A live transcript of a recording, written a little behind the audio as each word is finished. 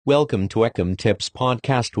Welcome to Ecom Tips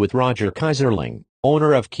Podcast with Roger Kaiserling,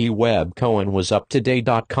 owner of KeyWeb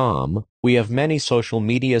CohenWasUpToday.com. We have many social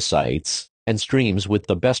media sites and streams with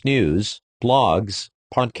the best news, blogs,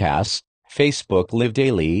 podcasts, Facebook Live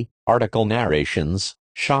Daily, article narrations,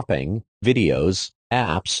 shopping, videos,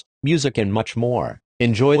 apps, music and much more.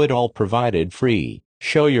 Enjoy it all provided free.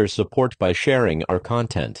 Show your support by sharing our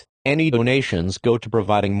content. Any donations go to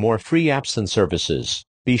providing more free apps and services.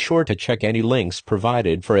 Be sure to check any links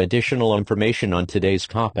provided for additional information on today's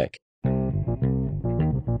topic.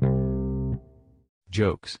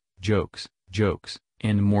 Jokes, jokes, jokes,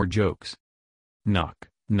 and more jokes. Knock,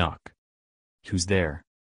 knock. Who's there?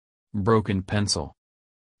 Broken pencil.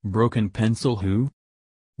 Broken pencil who?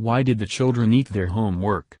 Why did the children eat their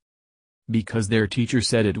homework? Because their teacher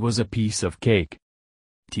said it was a piece of cake.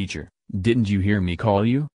 Teacher, didn't you hear me call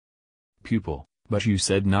you? Pupil, but you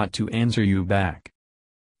said not to answer you back.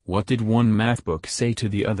 What did one math book say to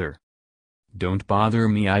the other? Don't bother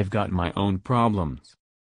me, I've got my own problems.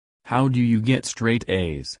 How do you get straight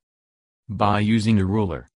A's? By using a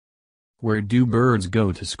ruler. Where do birds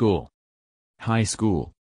go to school? High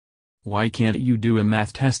school. Why can't you do a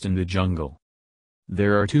math test in the jungle?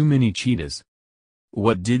 There are too many cheetahs.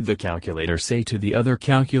 What did the calculator say to the other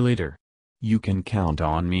calculator? You can count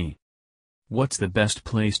on me. What's the best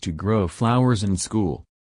place to grow flowers in school?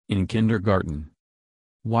 In kindergarten.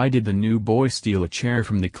 Why did the new boy steal a chair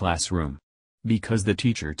from the classroom? Because the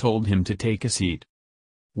teacher told him to take a seat.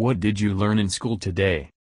 What did you learn in school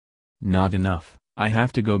today? Not enough, I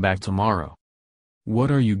have to go back tomorrow.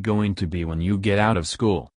 What are you going to be when you get out of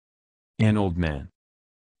school? An old man.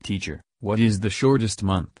 Teacher, what is the shortest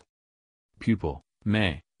month? Pupil,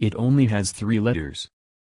 May, it only has 3 letters.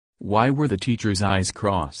 Why were the teacher's eyes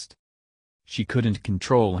crossed? She couldn't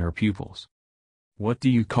control her pupils. What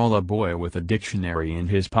do you call a boy with a dictionary in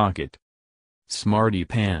his pocket? Smarty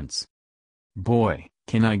pants. Boy,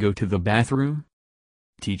 can I go to the bathroom?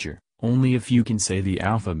 Teacher, only if you can say the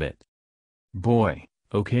alphabet. Boy,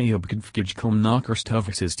 okay knockers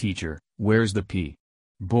teacher, where's the P?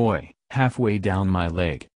 Boy, halfway down my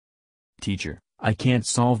leg. Teacher, I can't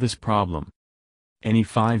solve this problem. Any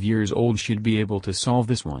 5 years old should be able to solve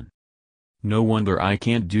this one. No wonder I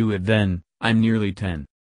can't do it then, I'm nearly 10.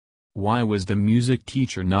 Why was the music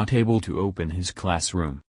teacher not able to open his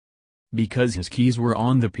classroom? Because his keys were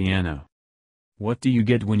on the piano. What do you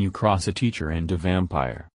get when you cross a teacher and a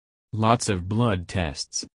vampire? Lots of blood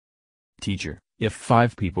tests. Teacher, if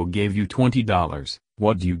 5 people gave you $20,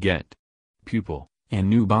 what do you get? Pupil, a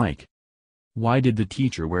new bike. Why did the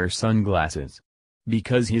teacher wear sunglasses?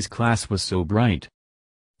 Because his class was so bright.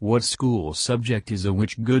 What school subject is a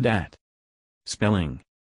witch good at? Spelling.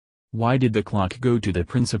 Why did the clock go to the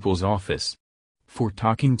principal's office? For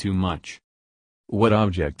talking too much. What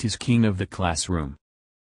object is king of the classroom?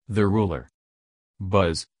 The ruler.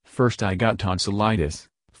 Buzz, first I got tonsillitis,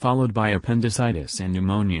 followed by appendicitis and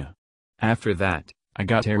pneumonia. After that, I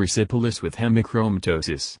got erysipelas with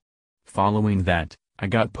hemochromatosis. Following that, I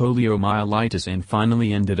got poliomyelitis and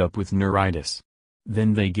finally ended up with neuritis.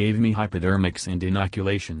 Then they gave me hypodermics and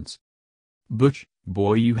inoculations. Butch,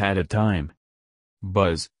 boy you had a time.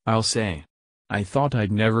 Buzz, I'll say. I thought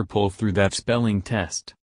I'd never pull through that spelling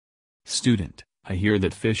test. Student, I hear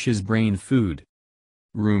that fish is brain food.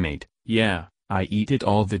 Roommate, yeah, I eat it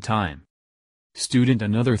all the time. Student,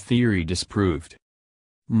 another theory disproved.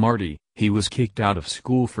 Marty, he was kicked out of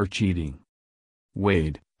school for cheating.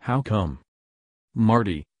 Wade, how come?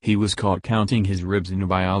 Marty, he was caught counting his ribs in a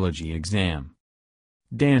biology exam.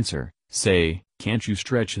 Dancer, say, can't you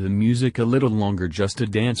stretch the music a little longer, just a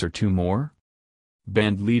dance or 2 more?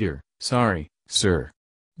 Band leader, sorry, sir.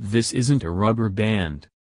 This isn't a rubber band.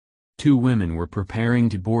 2 women were preparing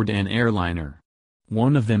to board an airliner.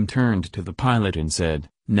 One of them turned to the pilot and said,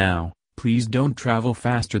 now, please don't travel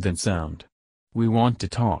faster than sound. We want to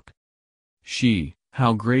talk. She,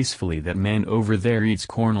 how gracefully that man over there eats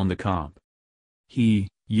corn on the cob. He,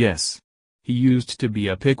 yes. He used to be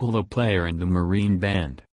a piccolo player in the Marine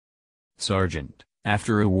Band. Sergeant,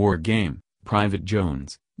 after a war game, Private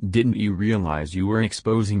Jones, didn't you realize you were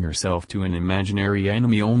exposing yourself to an imaginary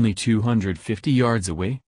enemy only 250 yards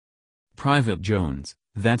away? Private Jones,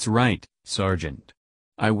 that's right, Sergeant.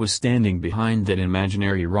 I was standing behind that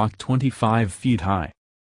imaginary rock 25 feet high.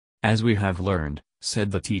 As we have learned, said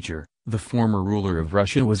the teacher, the former ruler of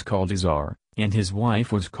Russia was called a Tsar, and his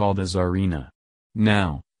wife was called a Tsarina.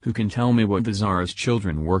 Now, who can tell me what the Tsar's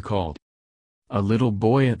children were called? A little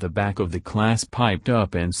boy at the back of the class piped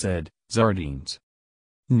up and said, Sardines.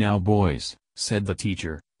 Now boys, said the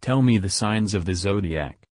teacher, tell me the signs of the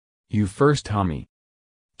zodiac. You first, Tommy.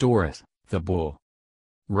 Taurus, the bull.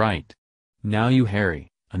 Right. Now you, Harry,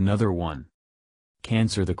 Another one.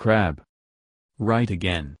 Cancer the crab. Right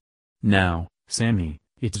again. Now, Sammy,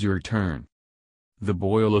 it's your turn. The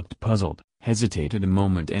boy looked puzzled, hesitated a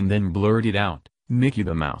moment and then blurted out, Mickey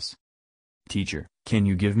the Mouse. Teacher, can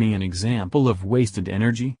you give me an example of wasted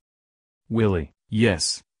energy? Willie,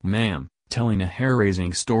 yes, ma'am, telling a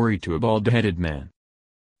hair-raising story to a bald-headed man.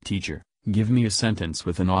 Teacher, give me a sentence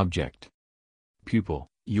with an object. Pupil,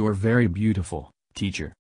 you're very beautiful,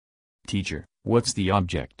 teacher. Teacher, what's the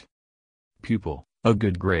object? Pupil, a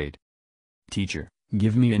good grade. Teacher,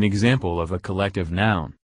 give me an example of a collective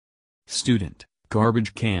noun. Student,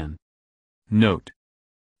 garbage can. Note: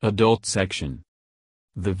 Adult section.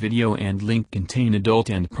 The video and link contain adult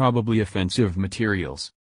and probably offensive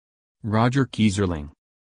materials. Roger Keyserling.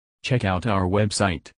 Check out our website,